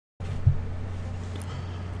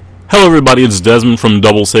Hello everybody, it's Desmond from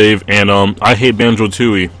Double Save, and I hate Banjo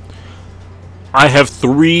Tooie. I have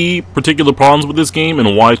three particular problems with this game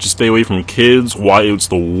and why it should stay away from kids, why it's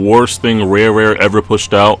the worst thing Rare ever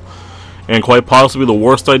pushed out, and quite possibly the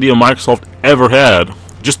worst idea Microsoft ever had.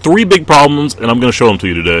 Just three big problems, and I'm going to show them to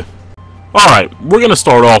you today. Alright, we're going to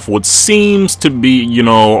start off with what seems to be,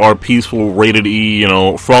 our peaceful, rated E,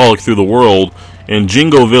 frolic through the world in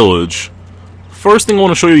Jingo Village. First thing I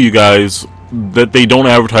want to show you guys that they don't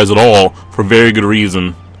advertise at all, for very good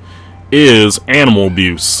reason, is animal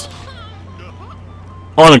abuse.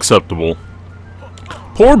 Unacceptable.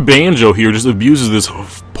 Poor Banjo here just abuses this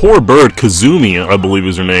poor bird, Kazooie, I believe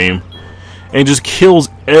is her name, and just kills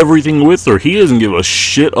everything with her. He doesn't give a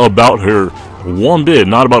shit about her one bit,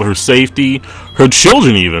 not about her safety, her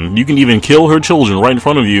children even. You can even kill her children right in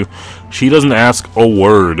front of you. She doesn't ask a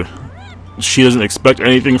word. She doesn't expect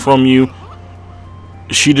anything from you.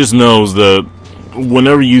 She just knows that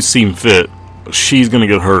whenever you seem fit, she's gonna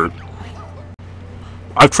get hurt.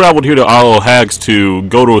 I've traveled here to Isle of Hags to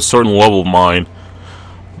go to a certain level of mine.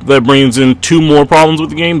 That brings in two more problems with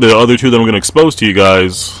the game, the other two that I'm going to expose to you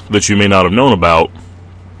guys that you may not have known about.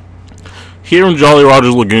 Here in Jolly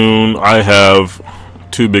Roger's Lagoon, I have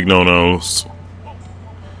two big no-nos.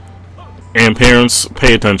 And parents,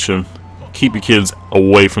 pay attention. Keep your kids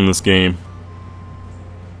away from this game.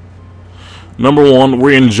 Number one,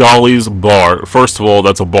 we're in Jolly's bar. First of all,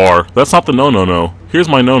 that's a bar. That's not the no-no-no. Here's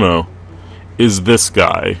my no-no. Is this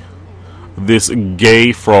guy. This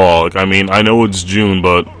gay frog. I mean, I know it's June,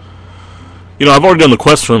 but I've already done the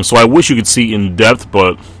quest for him, so I wish you could see in depth,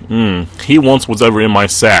 but he wants what's ever in my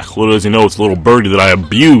sack. Little does he know it's a little birdie that I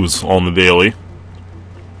abuse on the daily.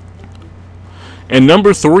 And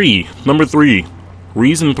number three,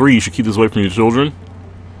 reason 3 you should keep this away from your children.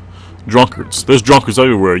 Drunkards. There's drunkards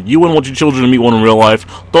everywhere. You wouldn't want your children to meet one in real life.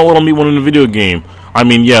 Don't let them meet one in a video game. I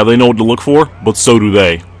mean, yeah, they know what to look for, but so do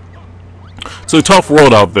they. It's a tough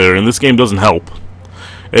world out there, and this game doesn't help.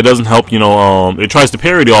 It doesn't help, it tries to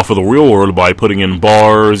parody off of the real world by putting in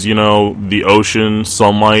bars, the ocean,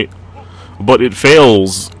 sunlight. But it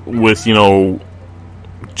fails with,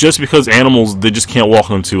 just because animals, they just can't walk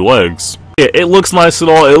on two legs. Yeah, it looks nice and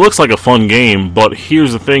all, it looks like a fun game, but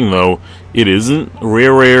here's the thing though, it isn't.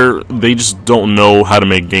 Rare, they just don't know how to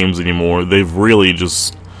make games anymore. They've really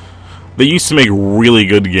just, they used to make really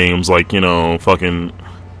good games like, fucking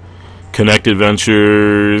Connect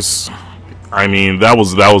Adventures. I mean, that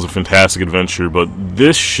was a fantastic adventure, but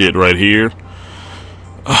this shit right here,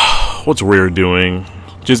 what's Rare doing?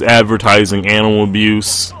 Just advertising animal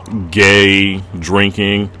abuse, gay,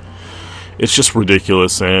 drinking. It's just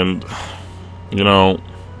ridiculous, and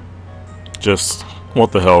just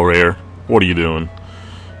what the hell, Rare? What are you doing?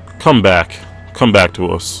 Come back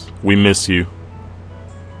to us. We miss you.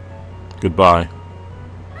 Goodbye.